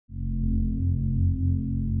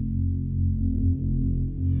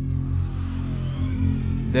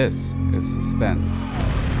This is Suspense.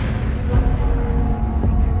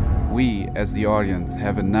 We, as the audience,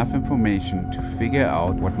 have enough information to figure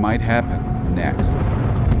out what might happen next.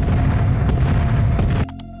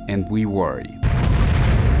 And we worry.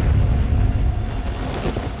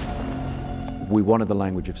 We wanted the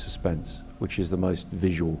language of suspense, which is the most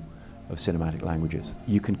visual of cinematic languages.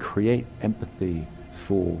 You can create empathy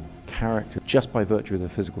for character just by virtue of the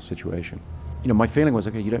physical situation. You know, my feeling was,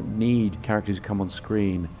 okay, you don't need characters who come on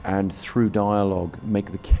screen and through dialogue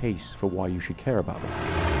make the case for why you should care about them.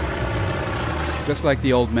 Just like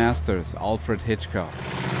the old masters, Alfred Hitchcock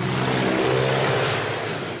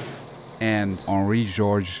and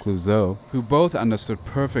Henri-Georges Clouzot, who both understood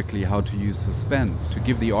perfectly how to use suspense to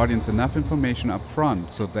give the audience enough information up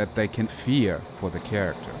front so that they can fear for the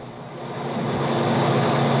character.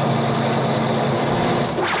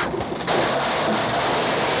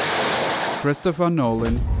 Christopher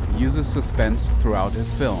Nolan uses suspense throughout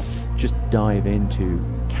his films. Just dive into,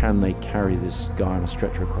 can they carry this guy on a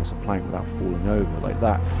stretcher across a plank without falling over, like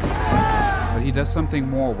that. But he does something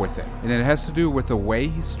more with it, and it has to do with the way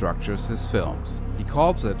he structures his films. He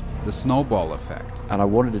calls it the Snowball effect. And I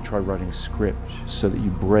wanted to try writing a script so that you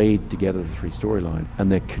braid together the three storylines,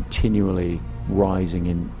 and they're continually rising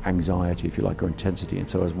in anxiety, if you like, or intensity. And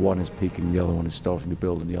so as one is peaking, the other one is starting to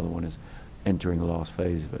build, and the other one is entering the last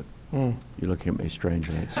phase of it. You're looking at me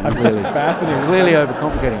strangely. It's really fascinating. Clearly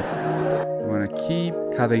overcomplicating. We're gonna keep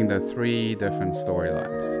cutting the three different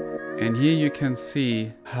storylines. And here you can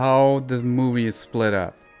see how the movie is split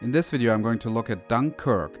up. In this video I'm going to look at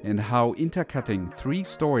Dunkirk and how intercutting three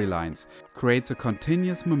storylines creates a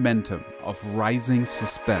continuous momentum of rising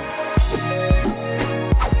suspense.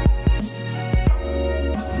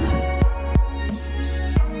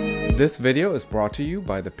 This video is brought to you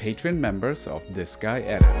by the Patreon members of This Guy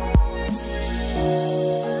Edits.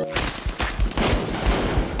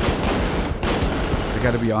 I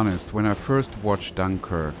gotta be honest, when I first watched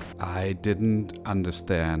Dunkirk, I didn't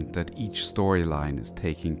understand that each storyline is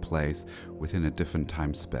taking place within a different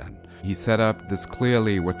time span. He set up this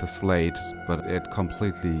clearly with the slates, but it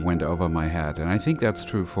completely went over my head, and I think that's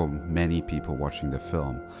true for many people watching the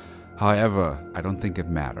film. However, I don't think it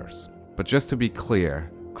matters. But just to be clear,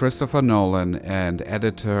 Christopher Nolan and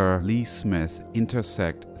editor Lee Smith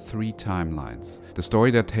intersect three timelines. The story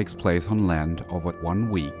that takes place on land over 1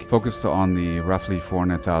 week, focused on the roughly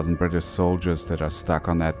 400,000 British soldiers that are stuck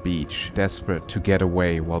on that beach, desperate to get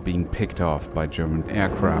away while being picked off by German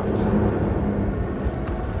aircraft.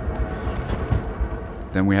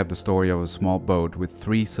 Then we have the story of a small boat with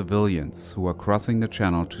 3 civilians who are crossing the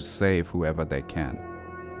channel to save whoever they can.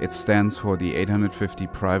 It stands for the 850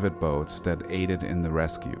 private boats that aided in the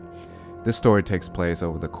rescue. This story takes place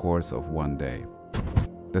over the course of 1 day.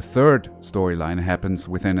 The third storyline happens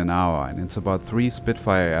within an hour, and it's about 3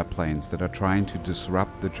 Spitfire airplanes that are trying to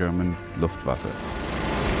disrupt the German Luftwaffe.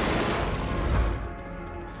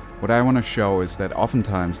 What I want to show is that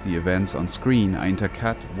oftentimes the events on screen are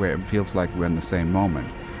intercut where it feels like we're in the same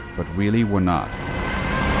moment, but really we're not.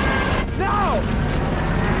 No!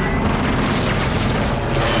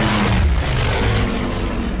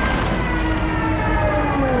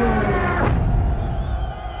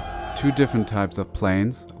 Two different types of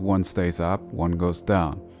planes, one stays up, one goes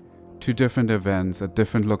down. Two different events at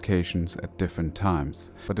different locations at different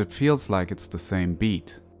times, but it feels like it's the same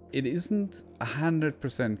beat. It isn't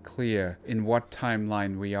 100% clear in what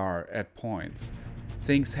timeline we are at points.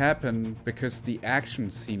 Things happen because the action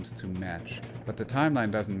seems to match, but the timeline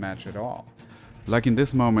doesn't match at all. Like in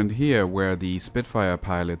this moment here where the Spitfire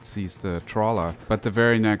pilot sees the trawler, but the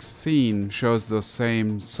very next scene shows those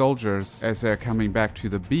same soldiers as they're coming back to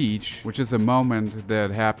the beach, which is a moment that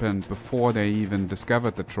happened before they even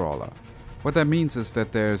discovered the trawler. What that means is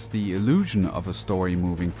that there's the illusion of a story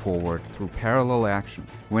moving forward through parallel action,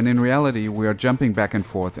 when in reality we are jumping back and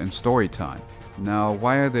forth in story time. Now,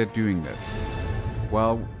 why are they doing this?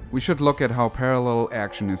 Well, we should look at how parallel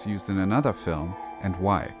action is used in another film and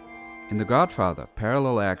why. In The Godfather,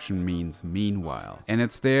 parallel action means meanwhile, and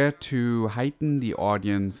it's there to heighten the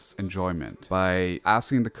audience enjoyment by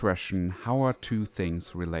asking the question, how are two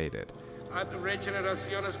things related? And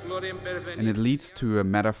it leads to a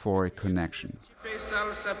metaphoric connection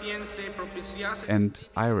and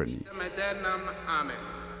irony.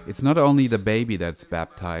 It's not only the baby that's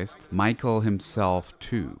baptized, Michael himself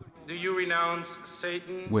too. Do you renounce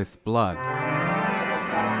Satan? With blood.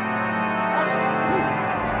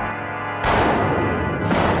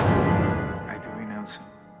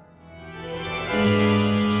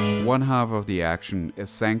 One half of the action is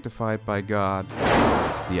sanctified by God,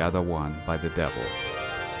 the other one by the devil.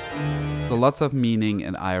 So lots of meaning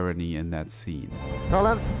and irony in that scene.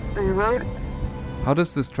 Collins, are you ready? How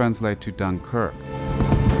does this translate to Dunkirk?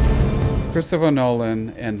 Christopher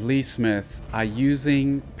Nolan and Lee Smith are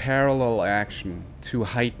using parallel action to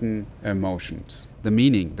heighten emotions. The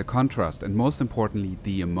meaning, the contrast, and most importantly,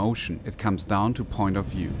 the emotion. It comes down to point of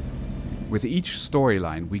view. With each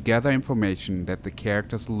storyline, we gather information that the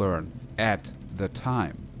characters learn at the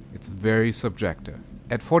time. It's very subjective.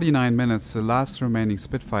 At 49 minutes, the last remaining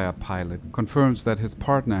Spitfire pilot confirms that his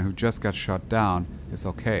partner, who just got shot down, is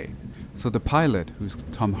okay. So the pilot, who's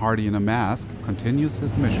Tom Hardy in a mask, continues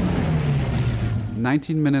his mission.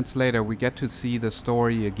 19 minutes later, we get to see the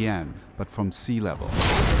story again, but from sea level.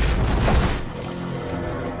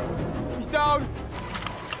 He's down!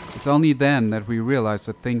 It's only then that we realize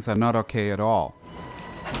that things are not okay at all.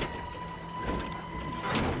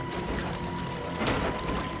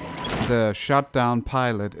 The shut down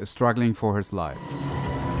pilot is struggling for his life.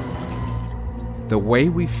 The way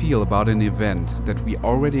we feel about an event that we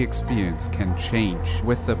already experienced can change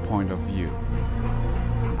with the point of view.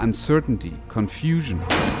 Uncertainty, confusion,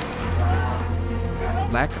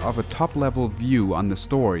 lack of a top-level view on the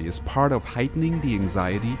story is part of heightening the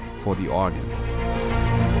anxiety for the audience.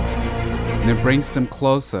 And it brings them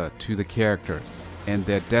closer to the characters and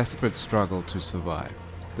their desperate struggle to survive.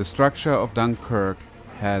 The structure of Dunkirk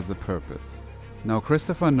has a purpose. Now,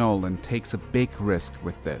 Christopher Nolan takes a big risk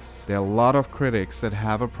with this. There are a lot of critics that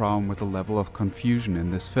have a problem with the level of confusion in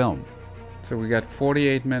this film. So we got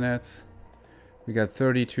 48 minutes, we got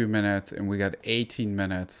 32 minutes, and we got 18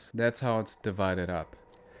 minutes. That's how it's divided up.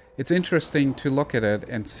 It's interesting to look at it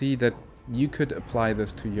and see that you could apply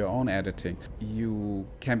this to your own editing. You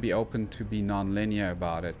can be open to be non-linear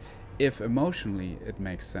about it, if emotionally it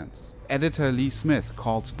makes sense. Editor Lee Smith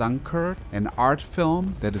calls Dunkirk an art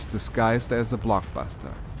film that is disguised as a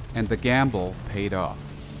blockbuster. And the gamble paid off.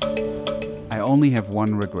 I only have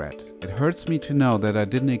one regret. It hurts me to know that I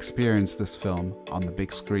didn't experience this film on the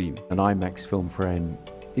big screen. An IMAX film frame,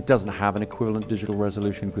 it doesn't have an equivalent digital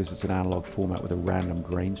resolution because it's an analog format with a random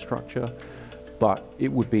grain structure, but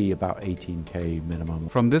it would be about 18K minimum.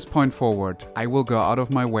 From this point forward, I will go out of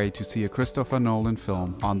my way to see a Christopher Nolan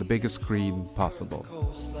film on the biggest screen possible.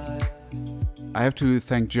 I have to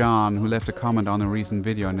thank John, who left a comment on a recent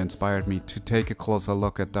video and inspired me to take a closer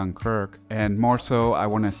look at Dunkirk. And more so, I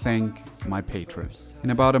want to thank my patrons.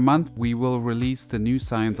 In about a month, we will release the new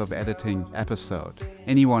Science of Editing episode.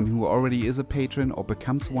 Anyone who already is a patron or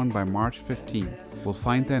becomes one by March 15th will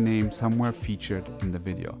find their name somewhere featured in the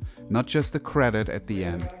video. Not just a credit at the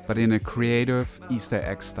end, but in a creative Easter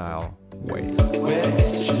egg style way. Where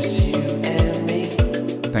it's just you and me.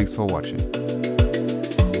 Thanks for watching.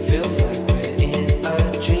 Feels like